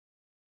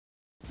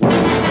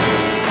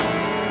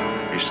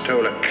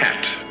stole a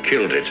cat,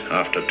 killed it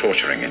after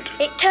torturing it.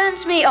 It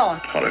turns me on.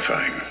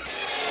 Horrifying.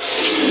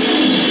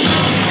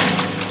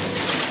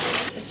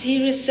 Does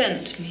he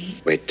resent me?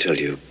 Wait till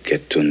you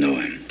get to know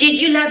him. Did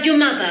you love your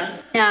mother?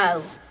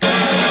 No.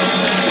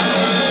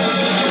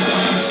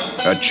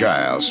 A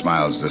child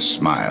smiles the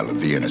smile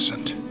of the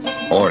innocent,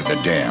 or the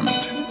damned.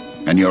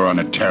 And you're on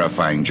a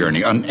terrifying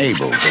journey,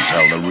 unable to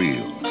tell the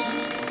real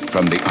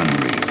from the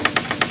unreal.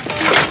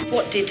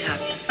 What did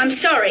happen? I'm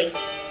sorry.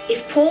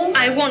 If Paul...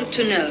 I want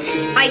to know.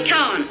 I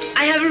can't.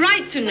 I have a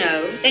right to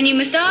know. Then you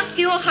must ask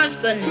your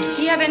husband. Did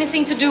he have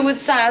anything to do with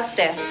Sarah's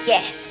death?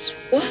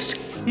 Yes. What?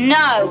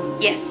 No.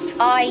 Yes.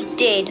 I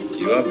did.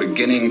 You are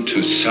beginning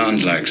to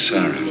sound like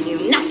Sarah. You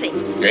knew nothing.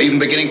 You're even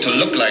beginning to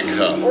look like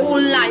her. All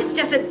lies.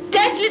 Just a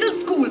dead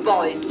little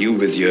schoolboy. You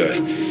with your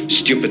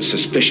stupid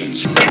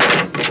suspicions.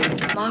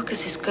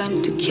 Marcus is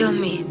going to kill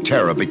me.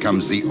 Terror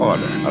becomes the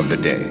order of the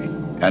day,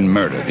 and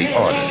murder the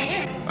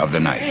order of the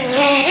night.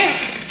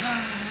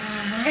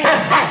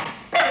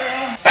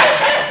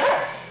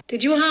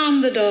 Did you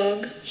harm the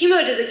dog? He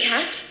murdered the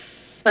cat.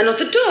 Why not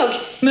the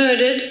dog?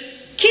 Murdered?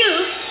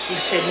 Killed. You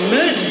said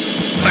murdered.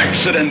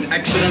 Accident,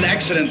 accident,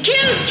 accident.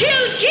 Kill!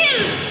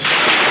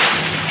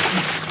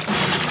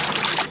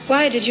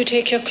 Why did you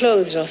take your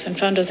clothes off in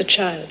front of the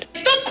child?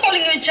 Stop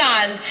calling him a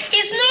child.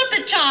 He's not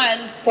a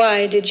child.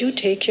 Why did you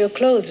take your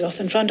clothes off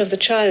in front of the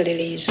child,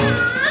 Elise?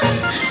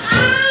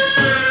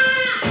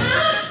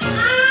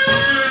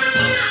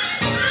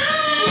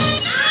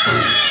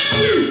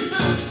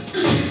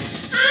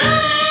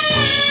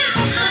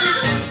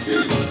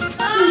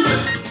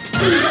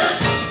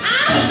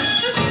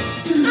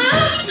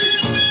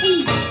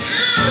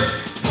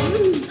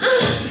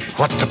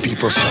 What the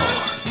people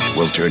saw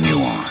will turn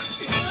you on.